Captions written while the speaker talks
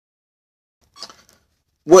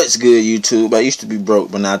What's good, YouTube? I used to be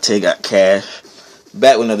broke, but now Tàe got cash.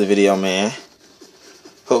 Back with another video, man.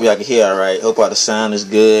 Hope y'all can hear alright. Hope all the sound is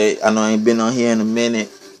good. I know I ain't been on here in a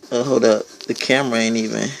minute. Hold up. The camera ain't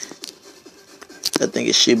even. I think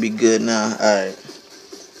it should be good now. Alright.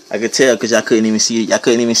 I could tell because y'all couldn't even see. Y'all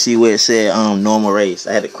couldn't even see where it said normal race.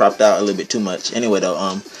 I had it cropped out a little bit too much. Anyway, though,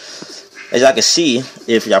 as y'all can see,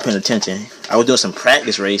 if y'all paying attention, I was doing some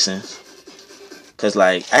practice racing. Cause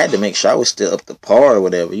like I had to make sure I was still up to par or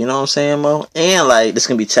whatever, you know what I'm saying, Mo? And like this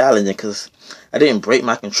can be challenging cause I didn't break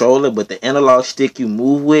my controller, but the analog stick you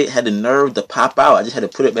move with had the nerve to pop out. I just had to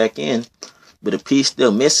put it back in, but the piece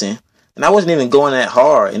still missing. And I wasn't even going that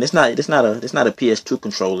hard. And it's not a PS2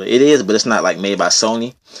 controller. It is, but it's not like made by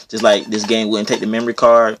Sony. Just like this game wouldn't take the memory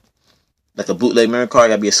card, like a bootleg memory card.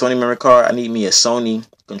 Gotta be a Sony memory card. I need me a Sony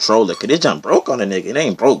controller. Cause this jump broke on the nigga. It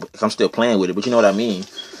ain't broke, but I'm still playing with it. But you know what I mean.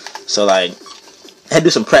 So like. I had to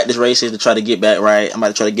do some practice races to try to get back right. I'm about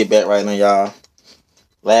to try to get back right on y'all.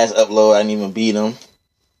 Last upload, I didn't even beat them.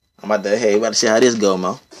 I'm about to see how this go,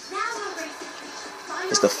 Mo.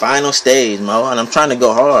 It's the final stage, Mo, and I'm trying to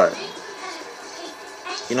go hard.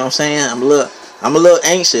 You know what I'm saying? I'm a little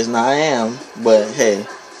anxious now. I am, but hey,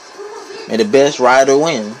 may the best rider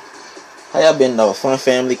win. How y'all been though? Fun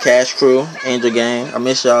family, Cash Crew, Angel Gang. I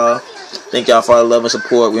miss y'all. Thank y'all for all the love and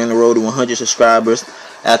support. We're on the road to 100 subscribers.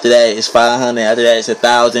 After that, it's 500. After that, it's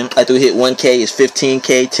 1,000. After we hit 1K, it's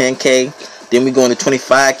 15K, 10K. Then we going to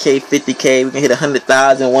 25K, 50K. We can hit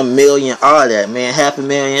 100,000, 1 million, all that, man.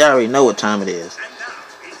 500,000. Y'all already know what time it is.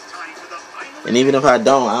 And even if I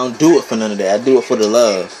don't do it for none of that. I do it for the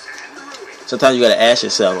love. Sometimes you gotta ask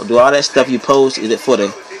yourself, do all that stuff you post, is it for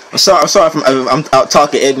the... I'm sorry if I'm out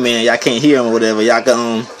talking Eggman. Y'all can't hear him or whatever. Y'all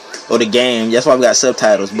can, or the game. That's why we got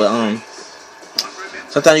subtitles. But,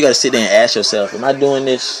 sometimes you gotta sit there and ask yourself, am I doing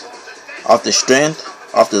this off the strength,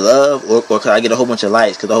 off the love, or cause I get a whole bunch of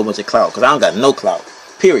likes, cause a whole bunch of clout? Cause I don't got no clout,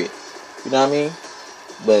 period. You know what I mean?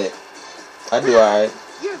 But I do alright.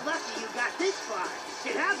 You're lucky you got this far.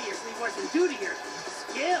 It obviously wasn't due to your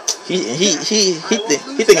skill.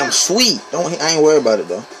 He think I'm sweet. I ain't worried about it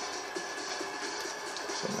though.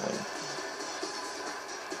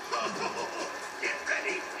 Get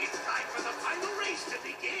ready. It's time for the final race to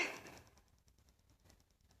begin.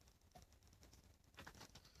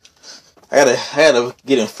 I gotta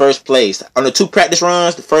get in first place. On the 2 practice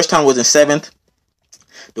runs, the first time was in 7th.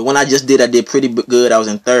 The one I just did, I did pretty good. I was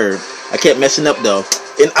in 3rd. I kept messing up though.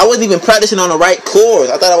 And I wasn't even practicing on the right course.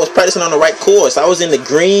 I thought I was practicing on the right course. I was in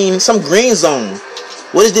the some green zone.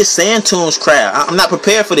 What is this sand tunes crap? I'm not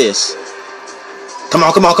prepared for this. Come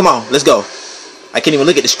on. Let's go. I can't even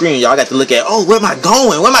look at the screen, y'all. I got to look at, oh, where am I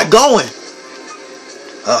going? Where am I going?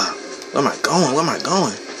 Where am I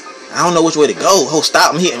going? I don't know which way to go. Oh,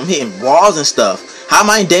 stop. I'm hitting walls and stuff. How am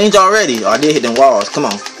I in danger already? Oh, I did hit them walls. Come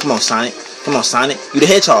on, Sonic. You the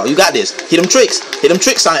hedgehog. You got this. Hit them tricks,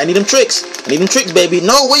 Sonic. I need them tricks. Baby.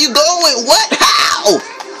 No, where you going? What? How?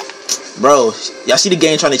 Bro, y'all see the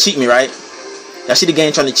game trying to cheat me, right?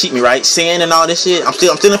 Sand and all this shit. I'm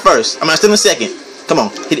still in first. I'm still in second. Come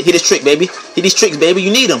on. Hit this trick, baby. Hit these tricks, baby.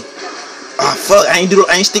 You need them. Oh, fuck. I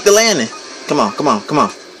ain't stick the landing. Come on.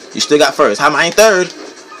 You still got first. How am I in 3rd?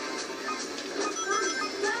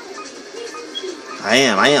 I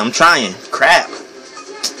am. I'm trying. Crap.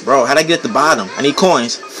 Bro, how'd I get at the bottom? I need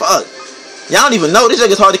coins. Fuck. Y'all don't even know. This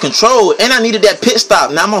nigga's hard to control. And I needed that pit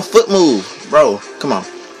stop. Now I'm on foot move. Bro, come on.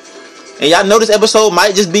 And y'all know this episode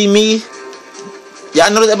might just be me.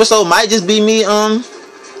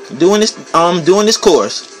 Doing this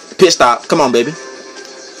course. Pit stop. Come on, baby.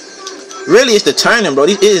 Really, it's the turning, bro.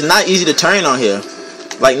 It is not easy to turn on here.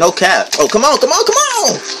 Like, no cap. Oh, come on.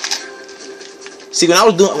 See, when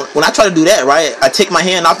I try to do that, right, I take my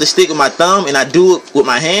hand off the stick with my thumb and I do it with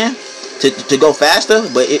my hand to go faster,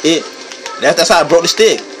 but that's how I broke the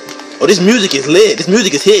stick. Oh, this music is lit. This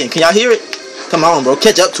music is hitting. Can y'all hear it? Come on, bro.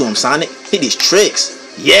 Catch up to him, Sonic. Hit these tricks.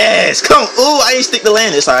 Yes. Come. Ooh, I ain't stick the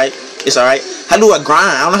landing. It's alright. How do I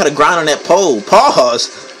grind? I don't know how to grind on that pole. Pause.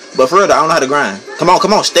 But for real, I don't know how to grind. Come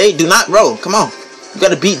on. Stay. Do not roll. Come on. You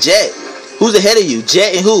gotta beat Jet. Who's ahead of you?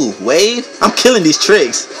 Jet and who? Wave? I'm killing these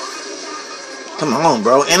tricks. Come on,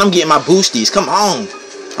 bro. And I'm getting my boosties. Come on.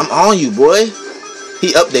 I'm on you, boy.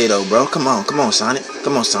 He up there, though, bro. Come on, Sonic.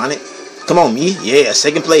 Come on, me. Yeah,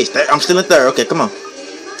 2nd place. I'm still in 3rd. Okay, come on.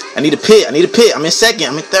 I need a pit. I'm in 2nd.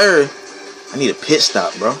 I'm in 3rd. I need a pit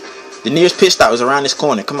stop, bro. The nearest pit stop is around this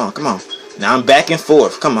corner. Come on. Now I'm back and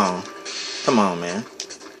forth. Come on, man.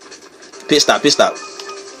 Pit stop.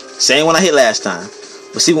 Same one I hit last time.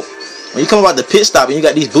 But see, when you come about the pit stop and you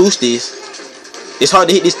got these boosties, it's hard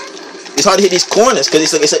to hit these corners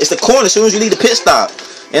because it's a corner as soon as you leave the pit stop.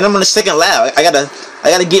 And I'm on the second lap. I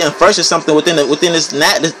gotta get in first or something within this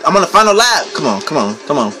I'm on the final lap. Come on.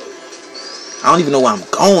 I don't even know where I'm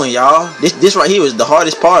going, y'all. This right here is the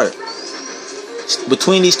hardest part.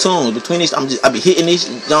 Between these tunes, I be hitting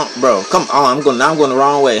these jump, bro. Come on, I'm going the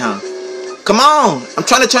wrong way, huh? Come on, I'm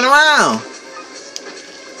trying to turn around.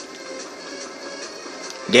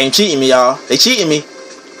 Game cheating me, y'all. They cheating me.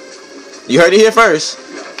 You heard it here first.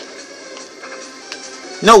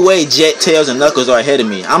 No way Jet, Tails, and Knuckles are ahead of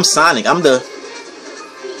me. I'm Sonic. How do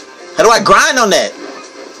I grind on that?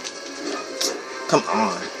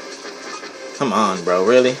 Come on, bro.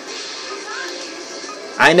 Really?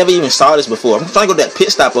 I ain't never even saw this before. I'm trying to go to that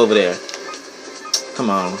pit stop over there.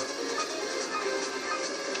 Come on.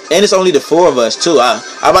 And it's only the 4 of us too. I'm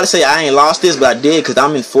about to say I ain't lost this, but I did because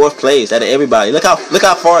I'm in 4th place out of everybody. Look how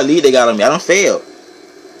far lead they got on me. I don't fail.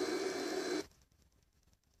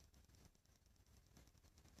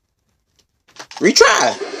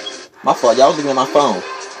 Retry. My fault. Y'all was looking at my phone,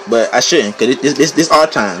 but I shouldn't because this our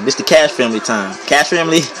time. This the Cash family time. Cash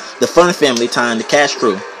family, the fun family time. The Cash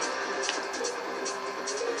crew.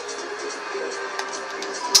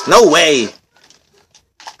 No way.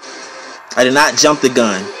 I did not jump the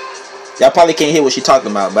gun. Y'all probably can't hear what she talking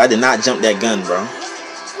about, but I did not jump that gun, bro.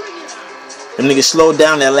 Them niggas slowed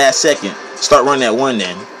down that last second. Start running that one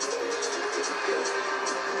then.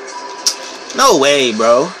 No way,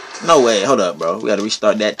 bro. No way. Hold up, bro. We gotta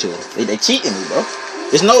restart that too. They cheating me, bro.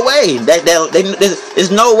 There's no way.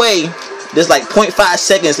 There's no way. There's like 0.5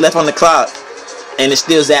 seconds left on the clock, and it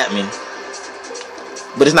still zapped me.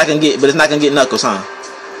 But it's not gonna get. Knuckles, huh?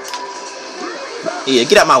 Yeah,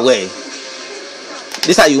 get out my way.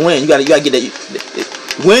 This how you win. You gotta get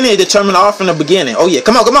that. Winning is determined off from the beginning. Oh yeah,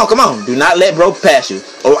 come on. Do not let bro pass you.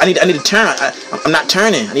 Oh, I need to turn. I'm not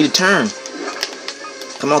turning. I need to turn.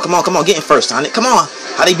 Come on. Get in first, Sonic. Come on.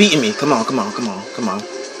 How they beating me? Come on. Come on.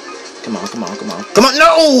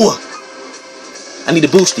 No. I need a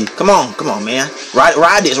boosty. Come on, man.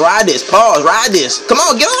 Ride this. Pause. Ride this. Come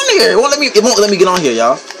on, get on here. It won't let me get on here,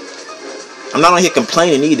 y'all. I'm not on here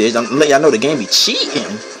complaining either. I'm letting y'all know the game be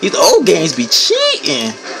cheating. These old games be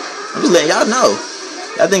cheating. I'm just letting y'all know.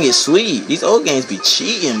 Y'all think it's sweet. These old games be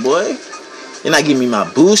cheating, boy. They're not giving me my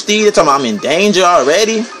boosty. They're talking about I'm in danger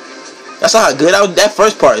already. That's how good I was. That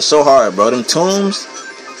first part is so hard, bro. Them tombs.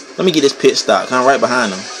 Let me get this pit stop. I'm right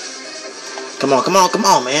behind them. Come on,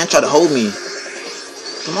 man. Try to hold me.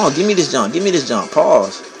 Come on, give me this jump.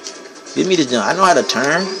 Pause. Give me this jump. I know how to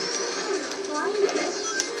turn.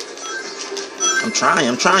 I'm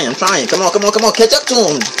trying. Come on. Catch up to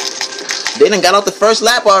them. They done got off the first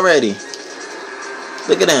lap already.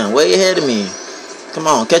 Look at them. Way ahead of me. Come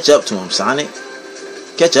on. Catch up to them, Sonic.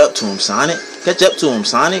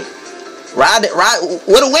 Ride it.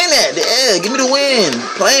 Where the win at? Yeah, give me the win.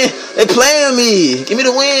 They playing me. Give me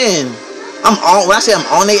the win. I'm on. When I say I'm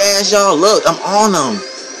on their ass, y'all, look. I'm on them.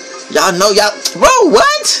 Y'all know, bro,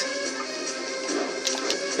 what?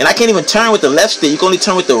 And I can't even turn with the left stick. You can only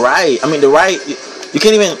turn with the right. I mean, the right. You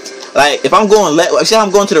can't even, like, if I'm going left, if I'm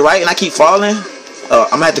going to the right and I keep falling, I'm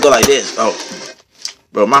gonna have to go like this. Oh,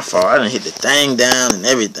 bro, my fault. I done hit the thing down and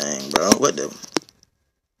everything, bro. What the,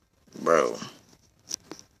 bro?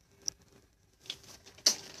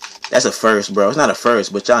 That's a first, bro. It's not a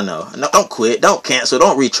first, but y'all know. No, don't quit. Don't cancel.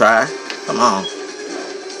 Don't retry. Come on.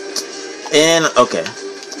 And okay,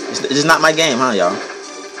 it's not my game, huh, y'all?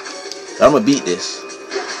 I'm gonna beat this.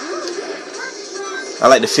 I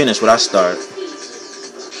like to finish what I start,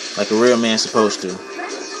 like a real man supposed to.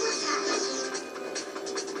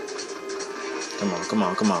 Come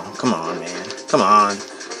on, man. Come on.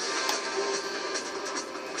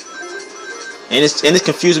 And it's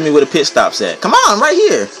confusing me where the pit stop's at. Come on, right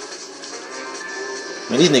here.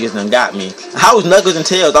 Man, these niggas done got me. How is Knuckles and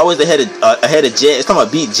Tails always ahead of Jet? It's talking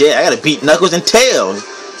about beat Jet. I gotta beat Knuckles and Tails.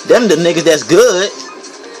 Them the niggas that's good.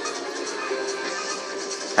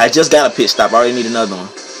 I just got a pit stop. I already need another one.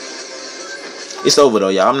 It's over though,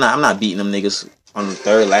 y'all. I'm not beating them niggas on the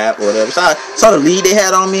 3rd lap or whatever. Saw the lead they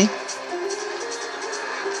had on me.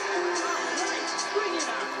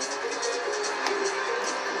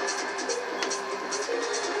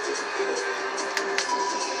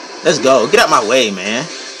 Let's go. Get out my way, man.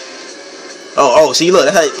 Oh, see, look,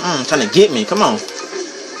 that's how trying to get me. Come on.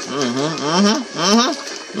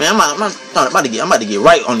 Man, I'm about to get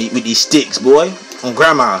right on with these sticks, boy. On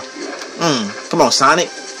grandma. Come on, Sonic.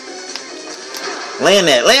 Land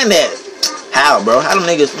that. How, bro? How them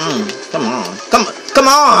niggas? Come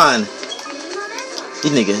on.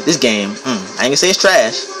 These niggas, this game. I ain't gonna say it's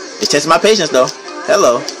trash. It's testing my patience, though.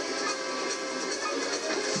 Hello.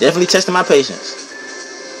 Definitely testing my patience.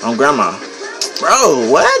 On grandma. Bro,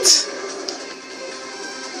 what?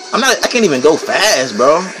 I can't even go fast,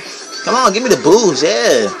 bro. Come on, give me the boost,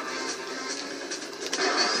 yeah.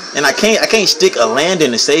 And I can't stick a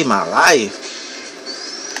landing to save my life.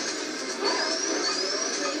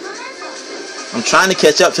 I'm trying to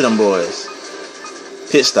catch up to them boys.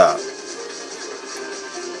 Pit stop.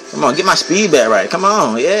 Come on, get my speed back right. Come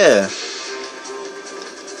on, yeah.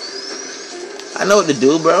 I know what to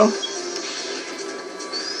do, bro.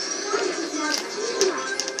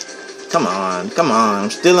 Come on, come on. I'm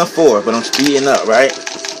still in 4th, but I'm speeding up, right?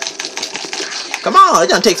 Come on,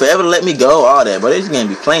 it's gonna take forever to let me go, all that, but they're just gonna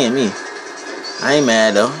be playing me. I ain't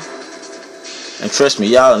mad though. And trust me,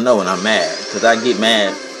 y'all know when I'm mad, because I get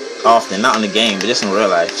mad often, not in the game, but just in real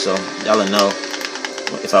life. So y'all know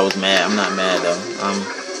if I was mad. I'm not mad though.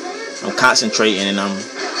 I'm concentrating, and I'm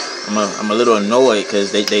a little annoyed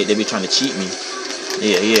because they be trying to cheat me.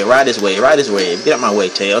 Yeah, ride this way, get out my way,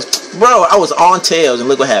 Tails. Bro, I was on Tails and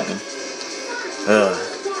look what happened.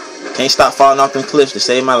 Can't stop falling off them cliffs to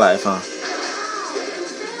save my life, huh?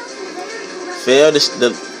 Failed.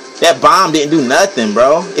 That bomb didn't do nothing,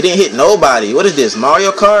 bro. It didn't hit nobody. What is this,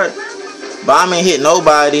 Mario Kart? Bomb ain't hit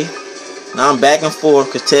nobody. Now I'm back and forth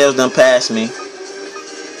because Tails done passed me.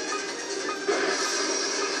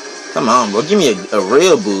 Come on, bro. Give me a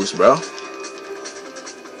real boost, bro.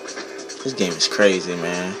 This game is crazy,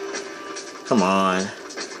 man. Come on.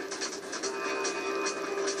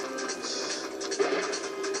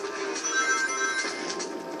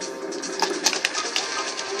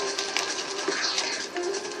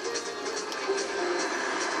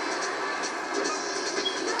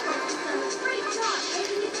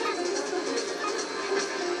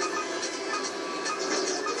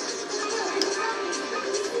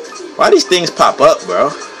 Why these things pop up, bro?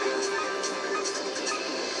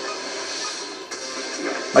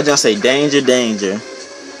 I just say danger, danger.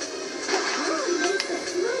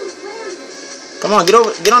 Come on, get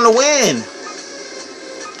on the win.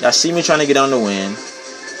 Y'all see me trying to get on the win.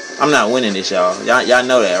 I'm not winning this, y'all. Y'all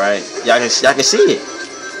know that, right? Y'all can see it.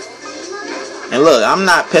 And look, I'm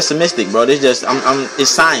not pessimistic, bro. This just it's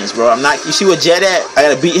science, bro. I'm not. You see what Jet at? I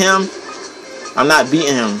gotta beat him. I'm not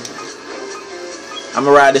beating him. I'm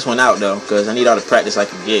gonna ride this one out though, cause I need all the practice I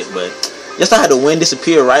can get. But just I had the wind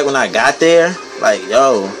disappear right when I got there. Like,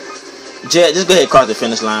 yo, Jet, just go ahead and cross the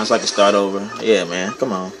finish line so I can start over. Yeah, man,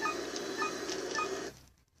 come on.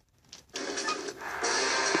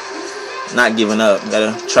 Not giving up.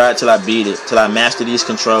 Gotta try it till I beat it, till I master these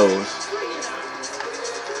controls.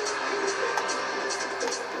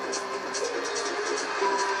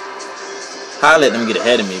 How I let them get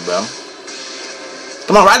ahead of me, bro?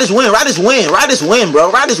 Come on, ride this win, ride this win, ride this win,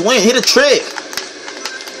 bro. Ride this win, hit a trick.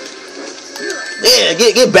 Yeah,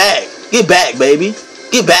 get back. Get back, baby.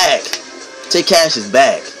 Get back. Tàe Kash is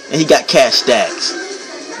back. And he got cash stacks.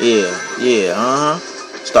 Yeah,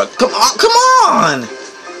 Start. Come on.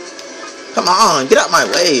 Come on. Get out my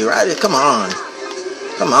way. Ride it. Come on.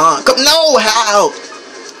 No, how?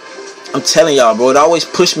 I'm telling y'all, bro. It always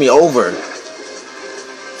pushed me over.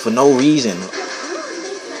 For no reason.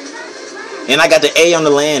 And I got the A on the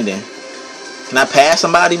landing. Can I pass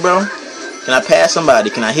somebody, bro? Can I pass somebody?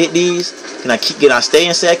 Can I hit these? Can I stay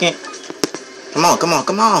in second? Come on. Come on,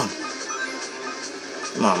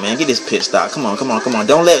 man. Get this pit stop. Come on.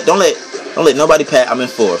 Don't let nobody pass. I'm in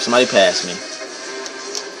 4th. Somebody pass me.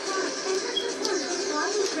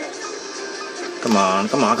 Come on.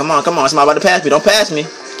 Somebody about to pass me. Don't pass me.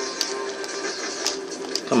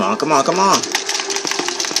 Come on. Come on.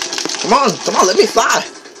 Let me fly.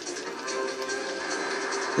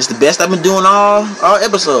 It's the best I've been doing all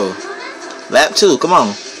episode. Lap 2. Come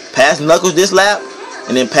on. Pass Knuckles this lap.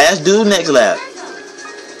 And then pass Dude next lap.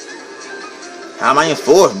 How am I in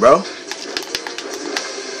 4th, bro?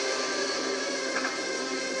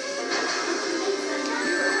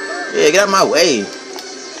 Yeah, get out my way.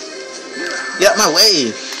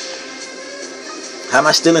 How am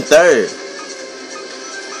I still in 3rd?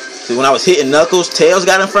 See, when I was hitting Knuckles, Tails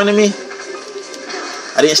got in front of me.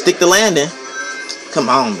 I didn't stick the landing. Come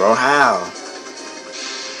on, bro. How?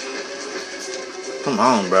 Come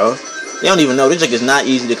on, bro. They don't even know. This trick is not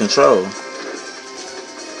easy to control.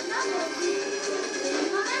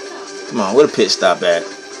 Come on, where the pit stop at?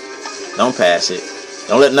 Don't pass it.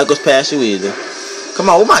 Don't let Knuckles pass you either. Come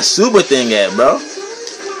on, where my super thing at, bro?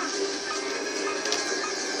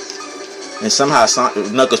 And somehow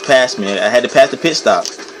Knuckles passed me. I had to pass the pit stop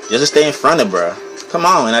just to stay in front of bruh. Come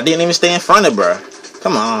on, and I didn't even stay in front of bruh.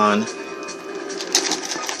 Come on.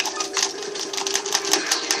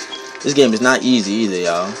 This game is not easy either,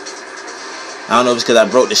 y'all. I don't know if it's because I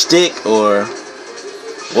broke the stick or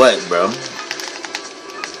what, bro.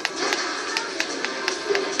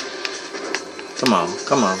 Come on,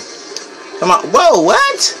 come on. Come on. Whoa,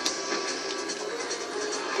 what?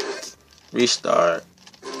 Restart.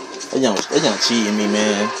 That young cheating me,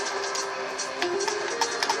 man.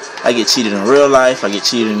 I get cheated in real life. I get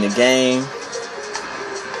cheated in the game.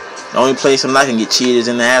 The only place I'm not gonna get cheated is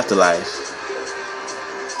in the afterlife.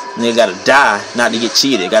 Nigga gotta die not to get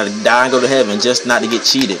cheated. Gotta die and go to heaven just not to get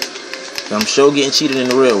cheated. So I'm sure getting cheated in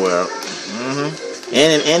the real world.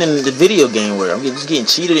 And in the video game world. I'm just getting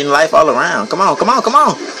cheated in life all around. Come on, come on, come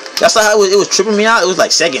on. That's how it was tripping me out. It was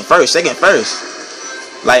like second first.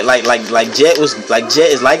 Like Jet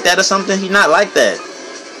is like that or something. He's not like that.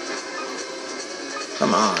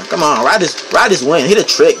 Come on, ride this win. Hit a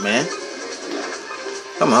trick, man.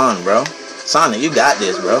 Come on, bro. Sonic, you got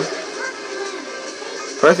this, bro.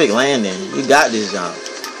 Perfect landing. You got this jump.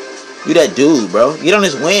 You that dude, bro. Get on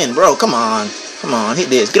this win, bro. Come on, hit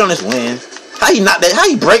this. Get on this win. How he not that? How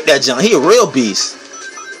he break that jump? He a real beast.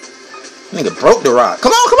 Nigga broke the rock.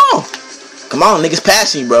 Come on. Come on, niggas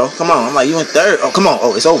passing you, bro. Come on. I'm like, you in third. Oh, come on.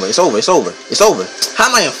 Oh, it's over. How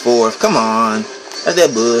am I in fourth? Come on. That's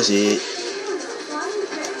that bullshit.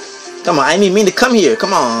 Come on. I didn't even mean to come here.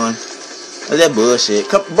 Come on. That's that bullshit.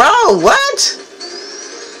 Bro, what?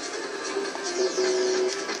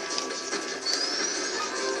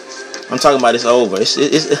 I'm talking about it's over. It's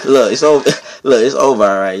over. Look, it's over,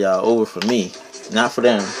 alright, y'all. Over for me. Not for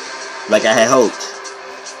them. Like I had hoped.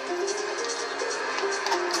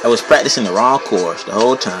 I was practicing the wrong course the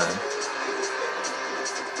whole time.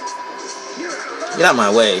 Get out my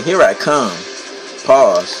way. Here I come.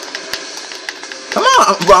 Pause. Come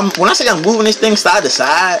on. When I say I'm moving this thing side to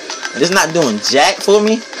side, and it's not doing jack for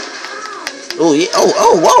me. Oh, yeah.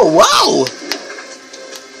 Whoa.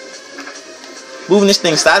 Moving this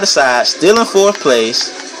thing side to side. Still in fourth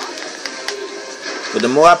place. But the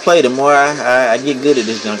more I play, the more I get good at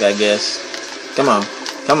this junk, I guess. Come on.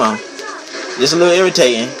 Just a little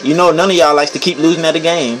irritating. You know, none of y'all likes to keep losing at the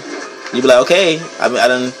game. You be like, okay, I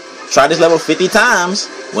done tried this level 50 times.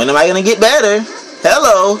 When am I gonna get better?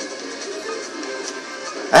 Hello.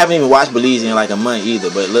 I haven't even watched Belize in like a month either.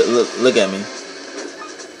 But look at me.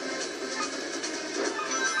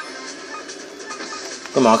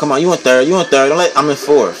 Come on. You in third. I'm in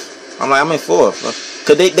fourth. I'm in fourth.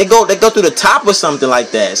 Cause they go through the top or something like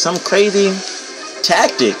that. Some crazy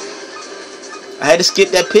tactic. I had to skip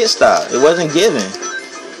that pit stop. It wasn't given.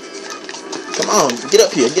 Come on, get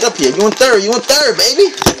up here. You in third, baby.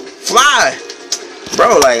 Fly,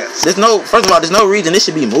 bro. Like first of all, there's no reason this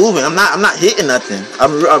should be moving. I'm not hitting nothing.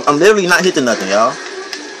 I'm literally not hitting nothing, y'all.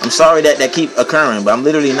 I'm sorry that keep occurring, but I'm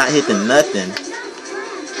literally not hitting nothing.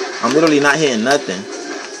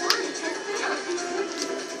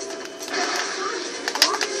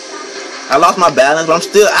 I lost my balance, but I'm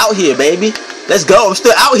still out here, baby. Let's go. I'm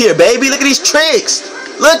still out here, baby. Look at these tricks.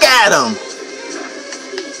 Look at them.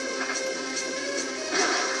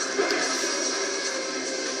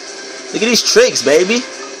 Look at these tricks, baby.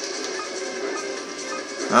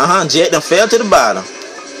 Jet done fell to the bottom.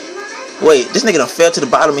 Wait, this nigga done fell to the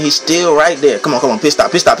bottom and he's still right there. Come on. Pit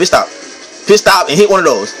stop and hit one of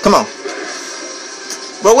those. Come on.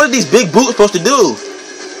 Bro, what are these big boots supposed to do?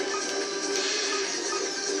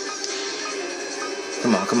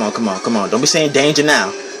 Come on. Don't be saying danger now.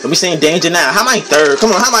 How am I in third?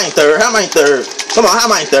 Come on, how am I in third? Come on, how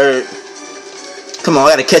am I in third? Come on, I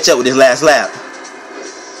gotta catch up with this last lap.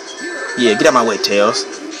 Yeah, get out my way, Tails.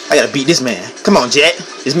 I gotta beat this man. Come on, Jet.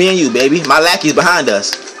 It's me and you, baby. My lackey's behind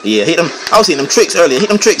us. Yeah, hit them. I was hitting them tricks earlier. Hit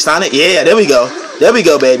them tricks, Sonic. Yeah, there we go,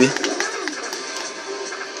 baby.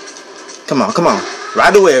 Come on.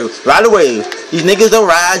 Ride the wave. These niggas don't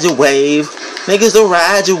ride your wave. Niggas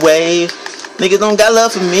don't got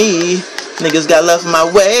love for me. Niggas got love for my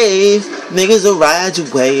wave. Niggas will ride your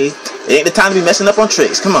wave. It ain't the time to be messing up on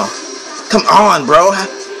tricks. Come on, bro. I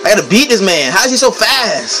gotta beat this man. How is he so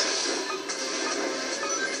fast?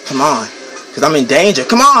 Come on, cause I'm in danger.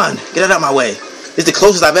 Come on, get it out my way. This is the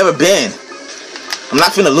closest I've ever been. I'm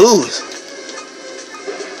not finna lose.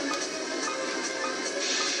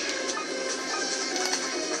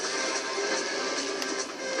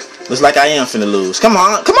 Looks like I am finna lose. Come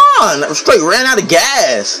on. I straight ran out of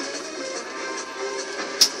gas.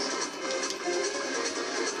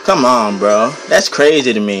 Come on, bro. That's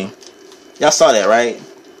crazy to me. Y'all saw that, right?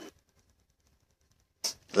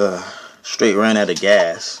 Straight ran out of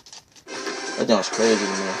gas. That was crazy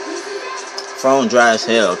to me. Phone dry as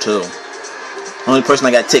hell, too. Only person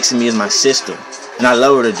I got texting me is my sister. And I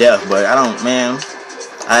love her to death, but I don't, man.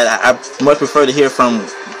 I much prefer to hear from,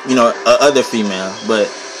 other female, but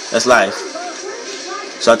that's life.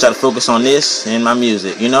 So I try to focus on this and my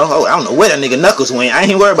music, you know? Oh, I don't know where that nigga Knuckles went. I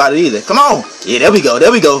ain't worried about it either. Come on. Yeah, there we go.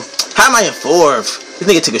 There we go. How am I in 4th? This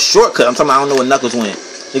nigga took a shortcut. I'm talking about I don't know where Knuckles went.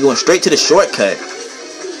 Nigga went straight to the shortcut.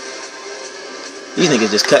 These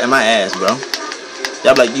niggas just cutting my ass, bro.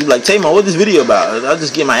 Y'all be like, you like, Tamo, what's this video about? I'll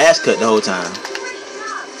just get my ass cut the whole time.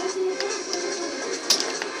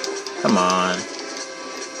 Come on.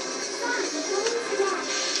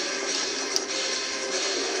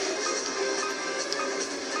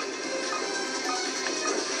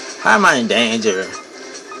 How am I in danger?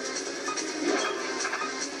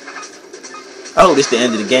 I hope this the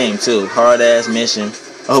end of the game too. Hard ass mission.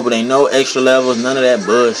 I hope it ain't no extra levels, none of that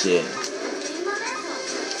bullshit.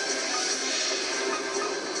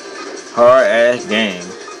 Hard ass game.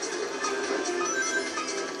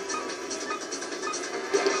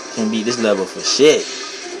 Can't beat this level for shit.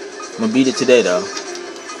 I'm gonna beat it today though.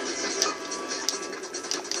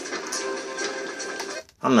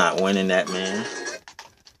 I'm not winning that, man.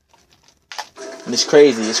 And it's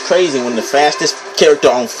crazy. It's crazy when the fastest character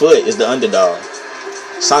on foot is the underdog.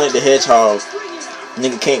 Sonic the Hedgehog,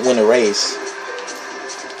 nigga can't win a race.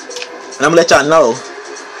 And I'm gonna let y'all know.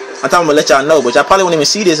 I'm gonna let y'all know, but y'all probably won't even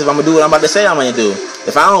see this if I'm gonna do what I'm about to say I'm gonna do.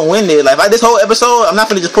 If I don't win it, like this whole episode, I'm not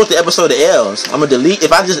gonna just post the episode of L's. I'm gonna delete.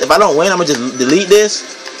 If I don't win, I'm gonna just delete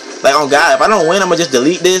this. Like on God, if I don't win, I'm gonna just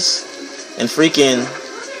delete this and freaking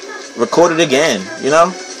record it again. You know,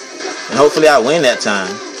 and hopefully I win that time.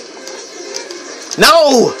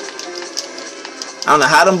 No! I don't know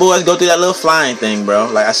how them boys go through that little flying thing,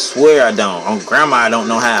 bro. Like, I swear I don't. On grandma, I don't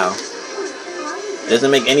know how. It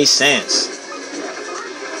doesn't make any sense.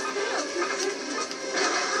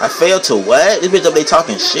 I failed to what? This bitch up there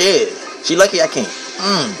talking shit. She lucky I can't.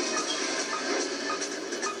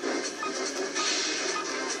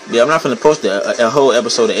 Yeah, I'm not finna post a whole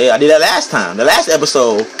episode of L. I did that last time. The last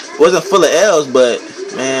episode wasn't full of L's, but,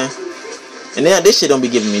 man. And now this shit don't be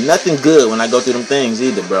giving me nothing good when I go through them things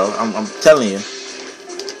either, bro. I'm telling you.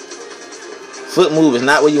 Foot move is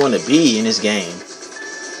not where you want to be in this game.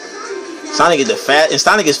 Sonic is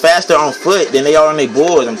Sonic is faster on foot than they are on their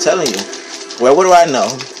boards, I'm telling you. Well, what do I know?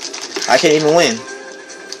 I can't even win.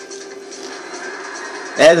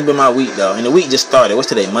 It hasn't been my week though. And the week just started. What's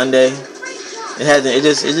today? Monday? It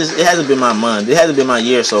hasn't been my month. It hasn't been my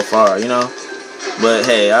year so far, you know? But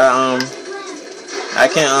hey, I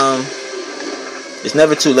can't it's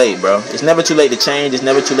never too late, bro. It's never too late to change. It's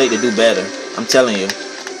never too late to do better. I'm telling you.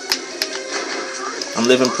 I'm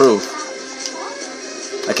living proof.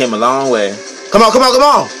 I came a long way. Come on, come on, come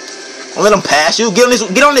on. Don't let them pass you. Get on this.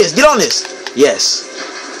 Get on this. Get on this. Yes.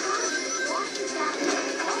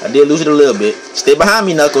 I did lose it a little bit. Stay behind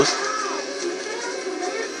me, Knuckles.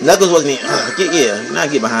 Knuckles wasn't even... now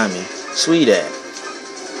get behind me. Sweet ass.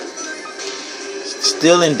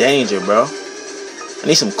 Still in danger, bro. I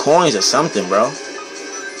need some coins or something, bro.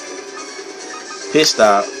 Pit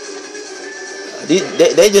stop.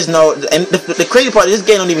 They just know, and the crazy part is this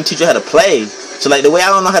game don't even teach you how to play. So like the way I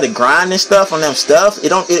don't know how to grind and stuff on them stuff,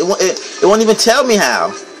 it won't even tell me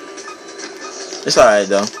how. It's alright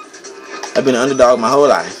though. I've been an underdog my whole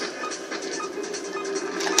life.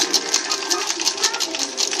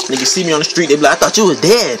 Niggas see me on the street, they be like, I thought you was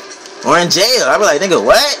dead or in jail. I be like, nigga,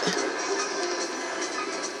 what?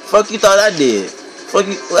 Fuck you thought I did? Fuck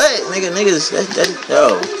you, what? Niggas,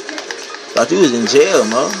 yo. Thought you was in jail,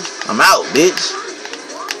 mo. I'm out, bitch.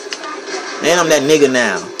 And I'm that nigga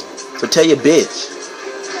now. So tell your bitch.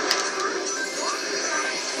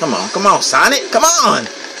 Come on, Sonic. Come on.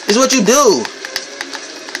 This is what you do.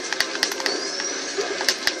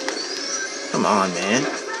 Come on, man.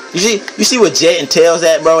 You see what Jet and Tails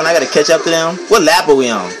at, bro? And I gotta catch up to them. What lap are we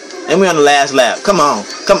on? And we on the last lap. Come on.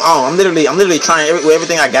 I'm literally trying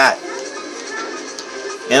everything I got.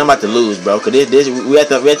 And I'm about to lose, bro. Cause we at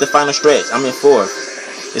the final stretch. I'm in 4th.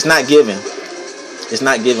 It's not giving. It's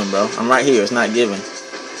not giving, bro. I'm right here. It's not giving.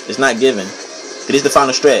 It's not giving. Cause it's the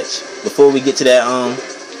final stretch. Before we get to that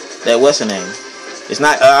what's her name? It's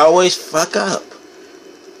not. I always fuck up.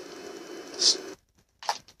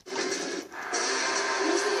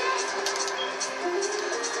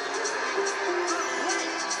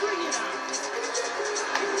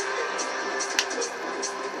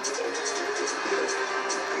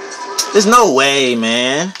 There's no way,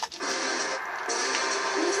 man.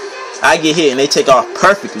 I get hit and they take off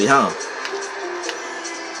perfectly, huh?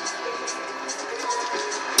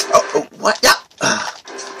 Oh what? Yeah.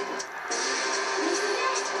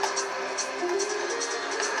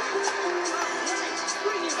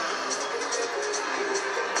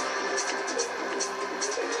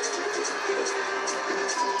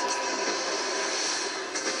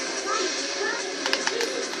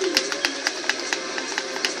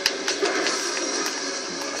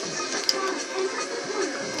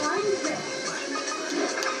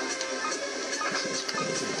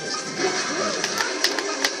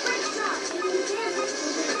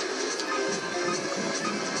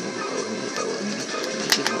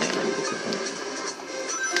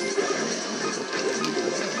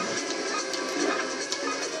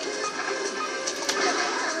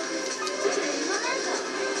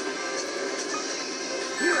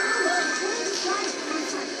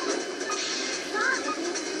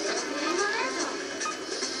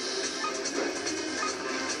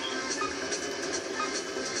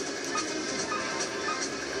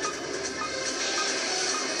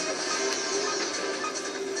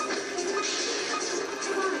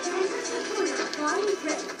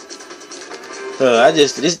 I'm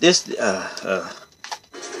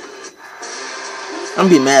gonna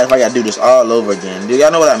be mad if I gotta do this all over again. Do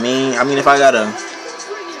y'all know what I mean? I mean, if I got a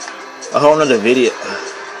whole nother video.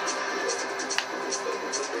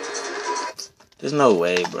 There's no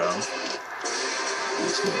way, bro.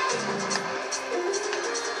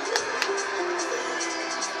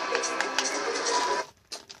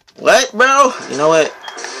 What, bro? You know what?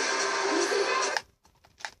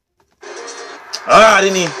 I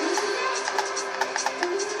didn't even.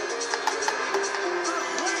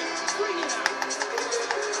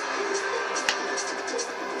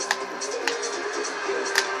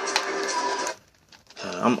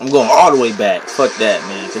 I'm going all the way back. Fuck that,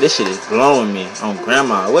 man. Cause this shit is blowing me on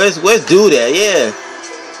grandma. Where's dude at? Yeah.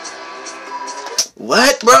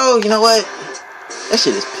 What, bro? You know what? That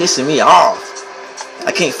shit is pissing me off.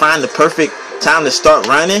 I can't find the perfect time to start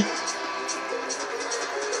running.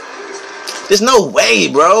 There's no way,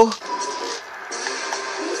 bro.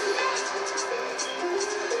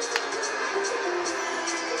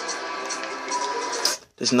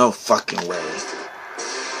 There's no fucking way.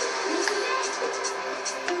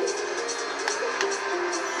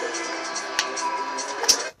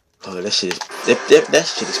 Oh, that shit is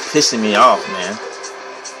pissing me off, man.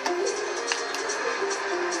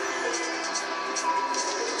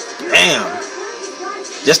 Damn.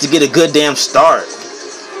 Just to get a good damn start.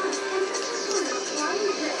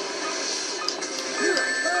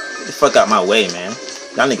 Get the fuck out my way, man.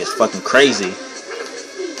 Y'all niggas fucking crazy.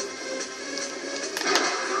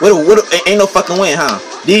 Ain't no fucking win, huh?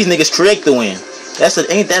 These niggas create the win.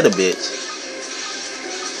 Ain't that a bitch?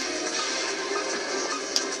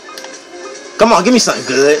 Come on, give me something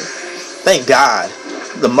good. Thank God.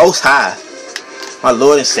 The Most High. My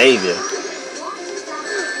Lord and Savior.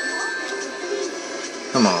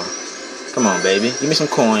 Come on. Come on, baby. Give me some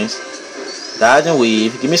coins. Dodge and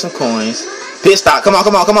weave. Give me some coins. Pit stop. Come on,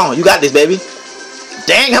 come on, come on. You got this, baby.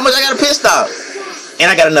 Dang, how much I got a pit stop?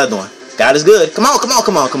 And I got another one. God is good. Come on, come on,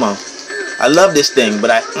 come on, come on. I love this thing,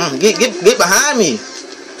 but get behind me.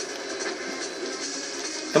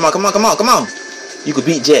 Come on, come on, come on, come on. You could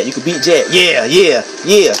beat Jet. You could beat Jet. Yeah, yeah,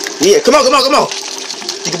 yeah, yeah. Come on, come on, come on.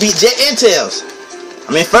 You could beat Jet and Tails.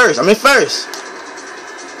 I'm in first. I'm in first.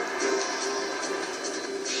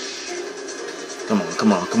 Come on,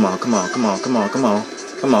 come on, come on, come on, come on, come on, come on.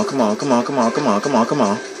 Come on, come on, come on, come on, come on, come on, come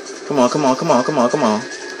on. Come on, come on, come on, come on, come on.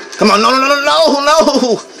 Come on, no, no, no, no, no,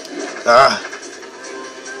 no.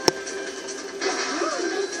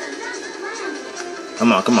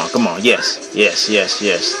 Come on, come on, come on. Yes, yes, yes,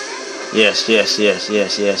 yes. Yes, yes, yes,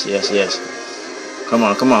 yes, yes, yes, yes. Come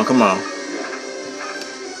on, come on, come on.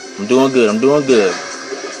 I'm doing good, I'm doing good.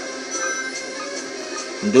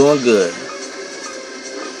 I'm doing good.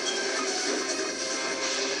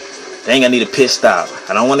 Dang, I need a pit stop.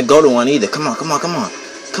 I don't want to go to one either. Come on, come on, come on.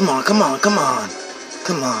 Come on, come on, come on.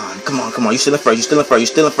 Come on, come on, come on. You still in first, you still in first, you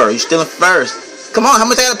still in first, you still in first. Come on, how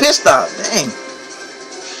much I got a pit stop? Dang.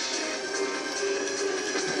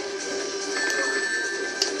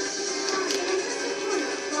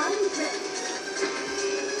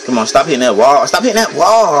 Come on, stop hitting that wall. Stop hitting that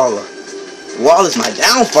wall. The wall is my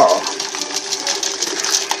downfall.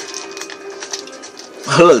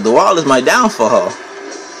 Look, the wall is my downfall.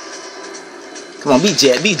 Come on, beat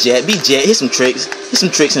Jet, beat Jet, beat Jet. Hit some tricks. Hit some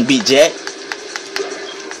tricks and beat Jet.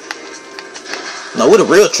 No, where the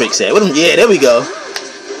real tricks at? Where them, yeah, there we go.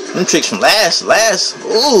 Them tricks from last.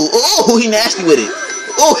 Ooh, ooh, he nasty with it.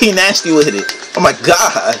 Ooh, he nasty with it. Oh my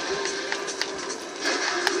God.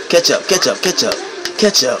 Catch up, catch up, catch up.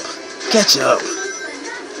 Catch up. Catch up.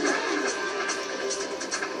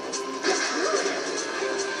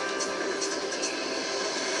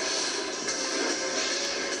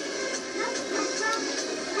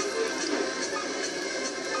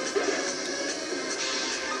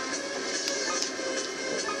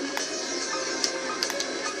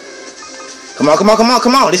 Come on, come on, come on,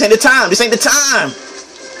 come on. This ain't the time. This ain't the time.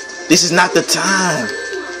 This is not the time.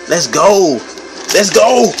 Let's go. Let's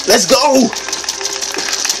go. Let's go.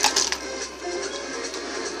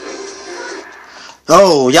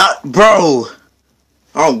 Oh, y'all, bro.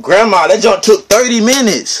 Oh, grandma, that jump took 30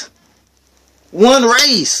 minutes. One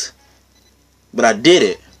race. But I did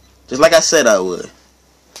it. Just like I said I would.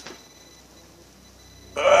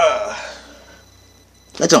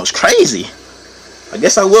 That jump's crazy. I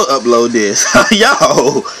guess I will upload this.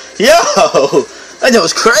 Yo. That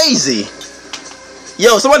jump's crazy.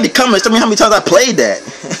 Yo, somebody in the comments tell me how many times I played that.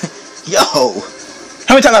 Yo.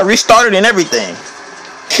 How many times I restarted and everything.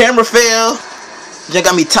 Camera fell. Just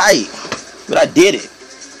got me tight, but I did it.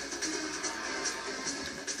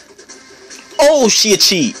 Oh, she a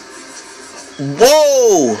cheat.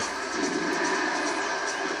 Whoa.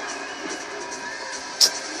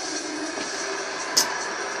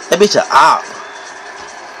 That bitch a op.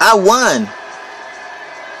 I won.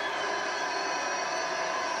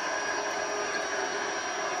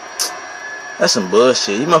 That's some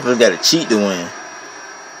bullshit. You motherfuckers gotta cheat to win.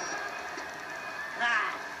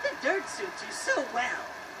 Ah, the dirt suits you so well.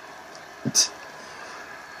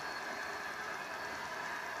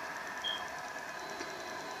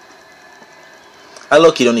 I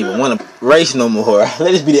low-key don't even want to race no more. Let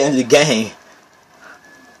this be the end of the game.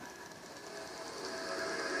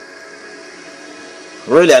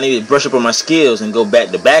 Really, I need to brush up on my skills and go back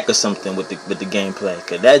to back or something with the gameplay.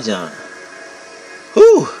 Cause that junk,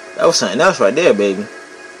 whew, that was something else right there, baby.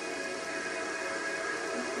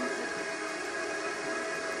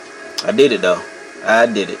 I did it though. I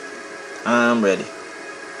did it. I'm ready.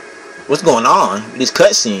 What's going on with these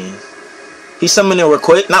cutscenes? He's summoning not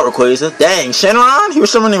Rayquaza. Dang, Shenron? He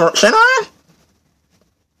was summoning Shenron?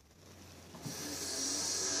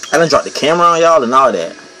 I done dropped the camera on y'all and all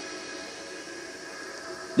that.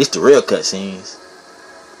 These the real cutscenes.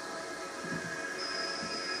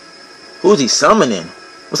 Who's he summoning?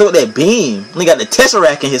 What's up with that beam? He got the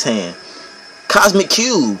Tesseract in his hand. Cosmic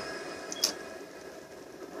Cube.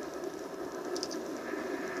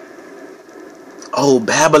 Oh,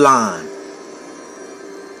 Babylon.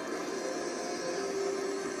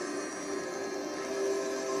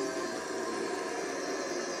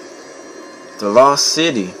 The Lost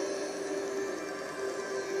City.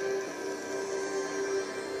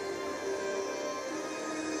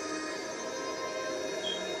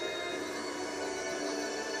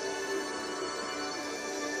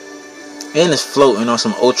 And it's floating on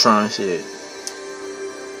some Ultron shit.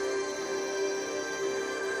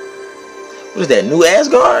 What is that? New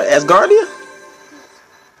Asgard? Asgardia?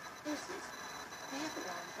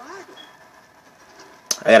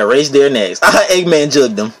 I gotta race there next. Eggman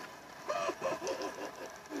jugged him.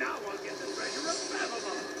 Now I'll get the treasure of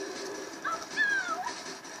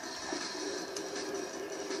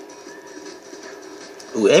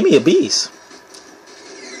Babylon. Ooh, Amy a beast.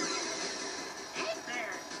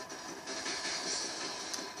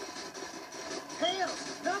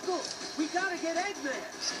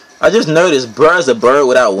 I just noticed bruh's a bird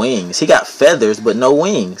without wings. He got feathers but no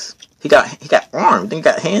wings. He got arms, then he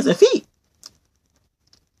got hands and feet.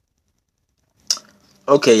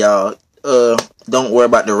 Okay, y'all. Don't worry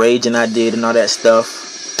about the raging I did and all that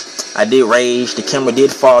stuff. I did rage. The camera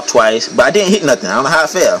did fall twice, but I didn't hit nothing. I don't know how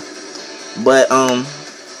it fell. But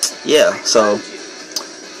yeah. So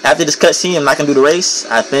after this cutscene, I'm not gonna do the race.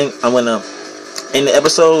 I think I'm gonna end the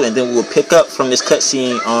episode, and then we will pick up from this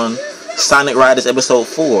cutscene on Sonic Riders episode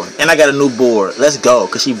 4. And I got a new board. Let's go,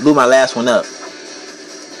 cause she blew my last one up.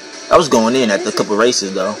 I was going in after a couple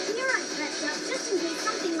races though.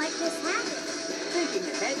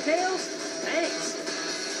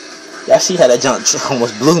 Y'all see how that jump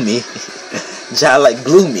almost blew me? Jai like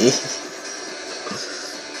blew me.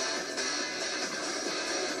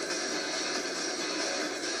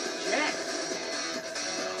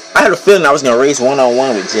 I had a feeling I was gonna race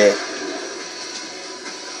one-on-one with Jet.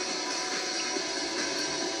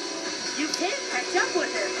 You can't catch up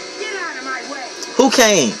with her. Get out of my way. Who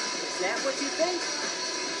came? Is that what you think?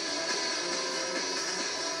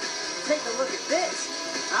 Take a look at this.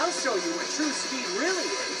 I'll show you what true speed really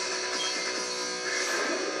is.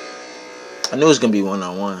 I knew it was gonna be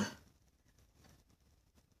one-on-one.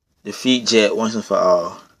 Defeat Jet once and for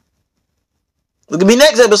all. Look at me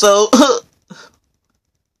next episode.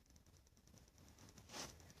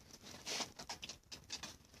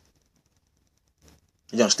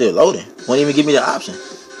 The jump still loading. Won't even give me the option.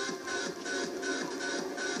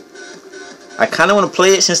 I kind of want to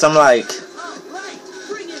play it since I'm like,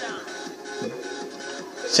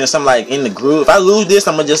 in the groove. If I lose this,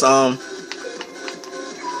 I'm gonna just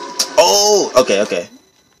Oh, okay.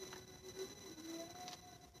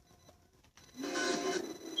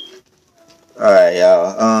 All right,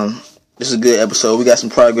 y'all. This is a good episode. We got some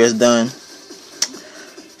progress done.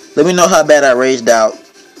 Let me know how bad I raged out.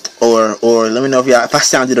 Or let me know if I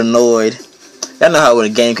sounded annoyed. Y'all know how a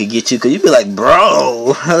game could get you, cause you be like,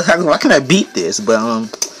 bro, why can I beat this? But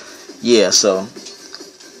yeah. So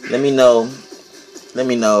let me know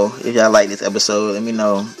if y'all like this episode. Let me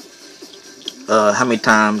know how many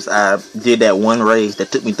times I did that one race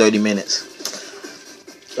that took me 30 minutes.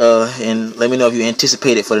 And let me know if you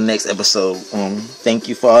anticipate it for the next episode. Thank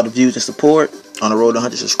you for all the views and support on the road to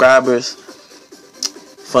 100 subscribers.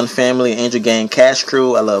 Fun Family, Angel Gang, Cash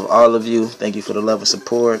Crew, I love all of you. Thank you for the love and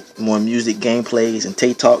support. More music, gameplays, and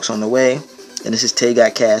Tay Talks on the way. And this is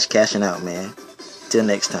Taegotkash cashing out, man. Till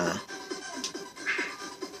next time.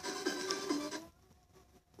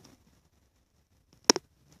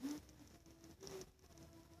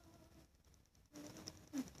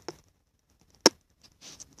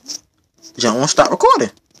 Jump won't stop recording.